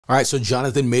All right, so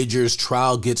Jonathan Majors'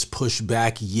 trial gets pushed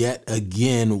back yet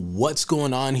again. What's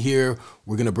going on here?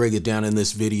 We're going to break it down in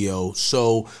this video.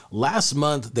 So last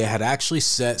month, they had actually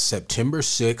set September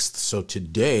 6th, so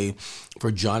today,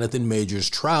 for Jonathan Majors'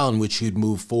 trial in which he'd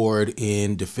move forward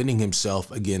in defending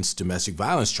himself against domestic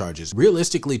violence charges.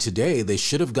 Realistically, today, they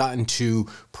should have gotten to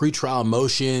pretrial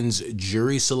motions,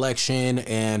 jury selection,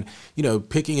 and,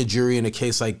 picking a jury in a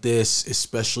case like this,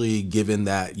 especially given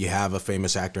that you have a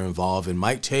famous actor involved, it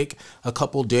might take a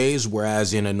couple days,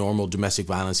 whereas in a normal domestic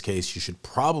violence case, you should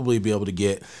probably be able to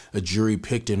get a jury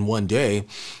picked in one day.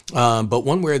 But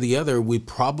one way or the other, we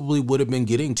probably would have been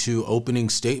getting to opening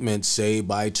statements, say,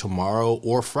 by tomorrow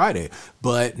or Friday.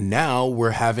 But now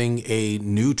we're having a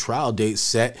new trial date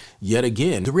set yet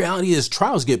again. The reality is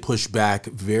trials get pushed back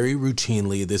very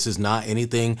routinely. This is not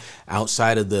anything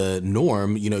outside of the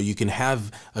norm. You can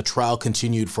have a trial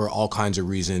continued for all kinds of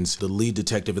reasons. The lead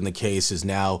detective in the case is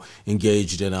now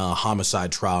engaged in a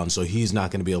homicide trial, and so he's not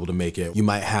going to be able to make it. You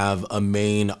might have a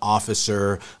main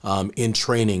officer in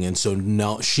training, and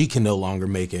so she can no longer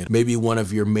make it. Maybe one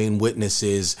of your main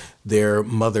witnesses, their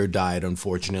mother died,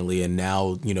 unfortunately, and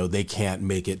now, they can't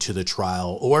make it to the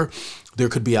trial. Or there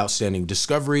could be outstanding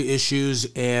discovery issues,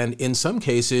 and in some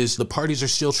cases, the parties are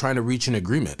still trying to reach an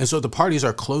agreement. And so if the parties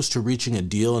are close to reaching a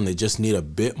deal and they just need a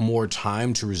bit more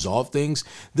time to resolve things,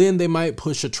 then they might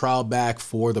push a trial back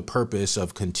for the purpose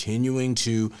of continuing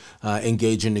to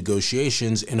engage in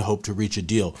negotiations and hope to reach a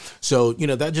deal. So,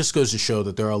 that just goes to show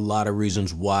that there are a lot of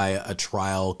reasons why a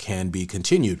trial can be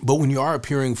continued. But when you are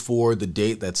appearing for the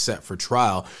date that's set for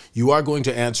trial, you are going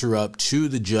to answer up to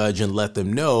the judge and let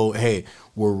them know, hey,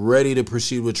 we're ready to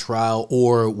proceed with trial,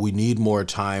 or we need more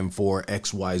time for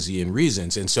X, Y, Z and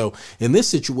reasons. And so in this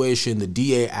situation, the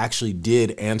DA actually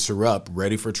did answer up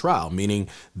ready for trial, meaning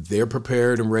they're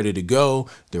prepared and ready to go.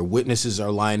 Their witnesses are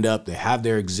lined up. They have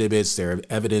their exhibits. Their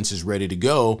evidence is ready to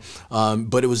go.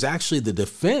 But it was actually the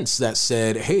defense that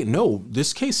said, hey, no,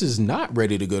 this case is not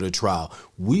ready to go to trial.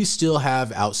 We still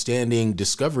have outstanding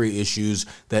discovery issues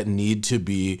that need to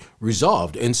be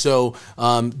resolved. And so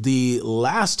the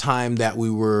last time that we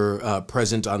were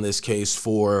present on this case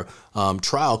for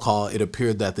trial call, it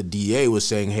appeared that the DA was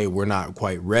saying, hey, we're not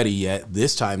quite ready yet.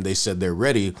 This time they said they're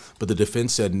ready, but the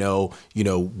defense said, no,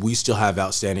 we still have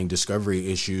outstanding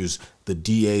discovery issues. The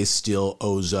DA still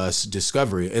owes us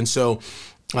discovery. And so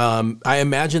I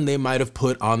imagine they might have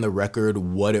put on the record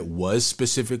what it was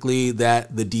specifically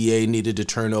that the DA needed to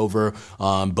turn over.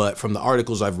 But from the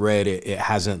articles I've read, it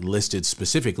hasn't listed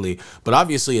specifically. But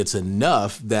obviously it's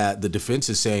enough that the defense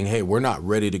is saying, hey, we're not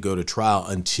ready to go to trial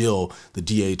until the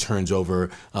DA turns over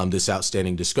this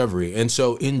outstanding discovery. And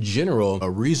so in general, a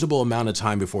reasonable amount of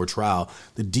time before trial,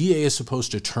 the DA is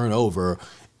supposed to turn over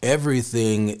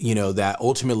everything, that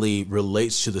ultimately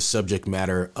relates to the subject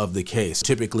matter of the case.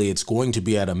 Typically, it's going to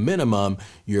be at a minimum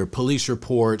your police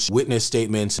reports, witness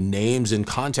statements, names and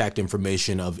contact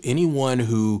information of anyone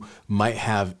who might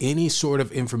have any sort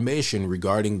of information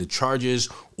regarding the charges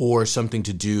or something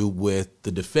to do with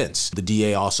the defense. The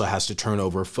DA also has to turn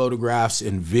over photographs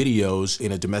and videos.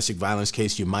 In a domestic violence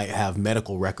case, you might have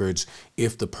medical records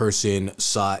if the person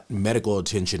sought medical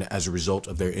attention as a result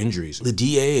of their injuries. The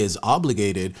DA is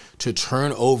obligated to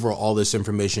turn over all this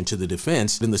information to the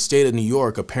defense. In the state of New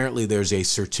York, apparently there's a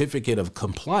certificate of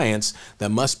compliance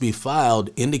that must be filed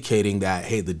indicating that,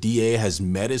 hey, the DA has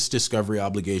met its discovery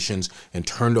obligations and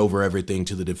turned over everything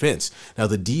to the defense. Now,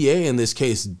 the DA in this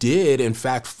case did, in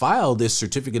fact, file this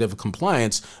certificate of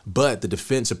compliance, but the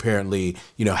defense apparently,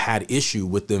 had issue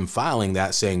with them filing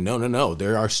that, saying, no,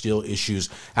 there are still issues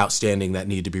outstanding that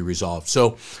need to be resolved.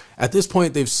 So at this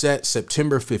point, they've set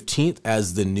September 15th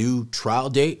as the new trial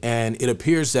date, and it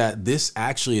appears that this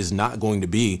actually is not going to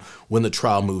be when the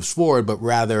trial moves forward, but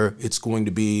rather it's going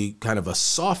to be kind of a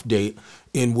soft date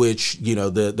in which,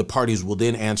 the parties will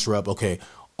then answer up, okay,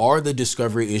 are the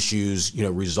discovery issues,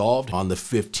 resolved? On the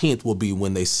 15th will be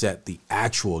when they set the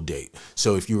actual date.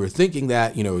 So if you were thinking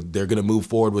that, they're going to move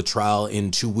forward with trial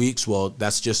in 2 weeks, well,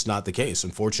 that's just not the case.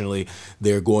 Unfortunately,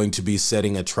 they're going to be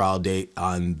setting a trial date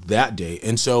on that date.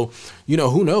 And so,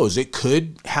 who knows? It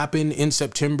could happen in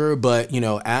September, but,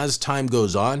 as time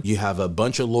goes on, you have a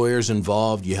bunch of lawyers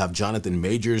involved. You have Jonathan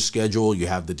Majors' schedule. You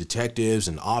have the detectives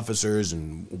and officers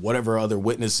and whatever other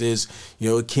witnesses.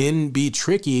 It can be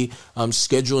tricky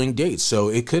scheduling dates. So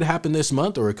it could happen this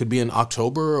month, or it could be in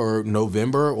October or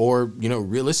November, or,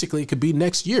 realistically, it could be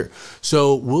next year.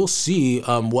 So we'll see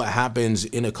what happens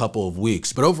in a couple of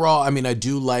weeks. But overall, I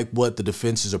do like what the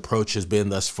defense's approach has been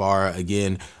thus far.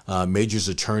 Again, Majors'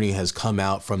 attorney has come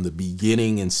out from the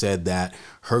beginning and said that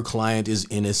her client is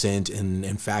innocent, and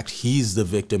in fact, he's the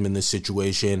victim in this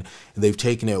situation. They've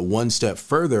taken it one step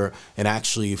further and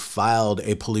actually filed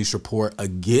a police report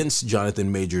against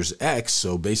Jonathan Majors' ex,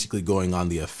 so basically going on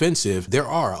the offensive. There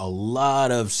are a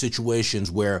lot of situations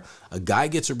where a guy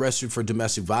gets arrested for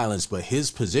domestic violence, but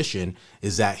his position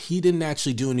is that he didn't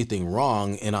actually do anything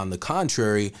wrong, and on the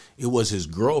contrary, it was his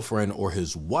girlfriend or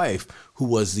his wife who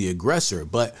was the aggressor.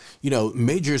 But, you know,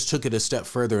 Majors took it a step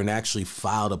further and actually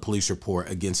filed a police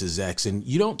report against his ex. And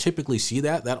you don't typically see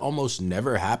that. That almost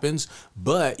never happens.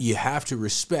 But you have to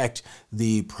respect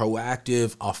the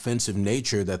proactive, offensive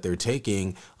nature that they're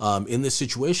taking in this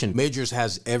situation. Majors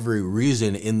has every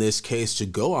reason in this case to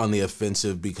go on the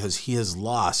offensive because he has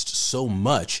lost so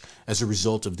much as a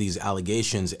result of these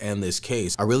allegations and this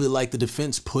case. I really like the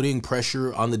defense putting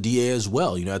pressure on the DA as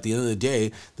well. You know, at the end of the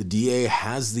day, the DA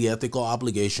has the ethical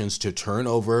obligations to turn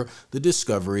over the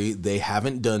discovery. They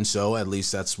haven't done so, at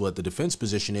least that's what the defense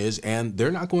position is, and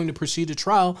they're not going to proceed to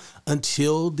trial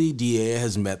until the DA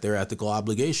has met their ethical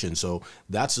obligations. So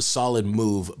that's a solid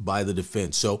move by the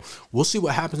defense. So we'll see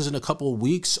what happens in a couple of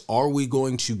weeks. Are we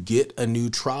going to get a new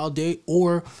trial date,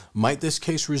 or might this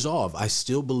case resolve? I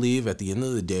still believe at the end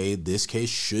of the day, this case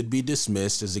should be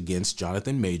dismissed as against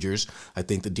Jonathan Majors. I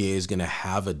think the DA is going to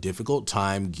have a difficult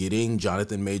time getting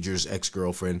Jonathan Majors'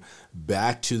 ex-girlfriend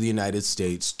back to the United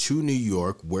States, to New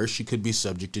York, where she could be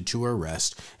subjected to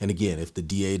arrest. And again, if the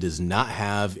DA does not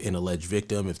have an alleged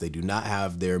victim, if they do not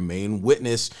have their main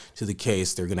witness to the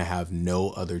case, they're going to have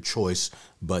no other choice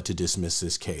but to dismiss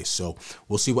this case. So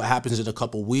we'll see what happens in a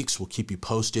couple weeks. We'll keep you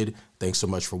posted. Thanks so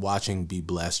much for watching. Be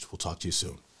blessed. We'll talk to you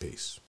soon. Peace.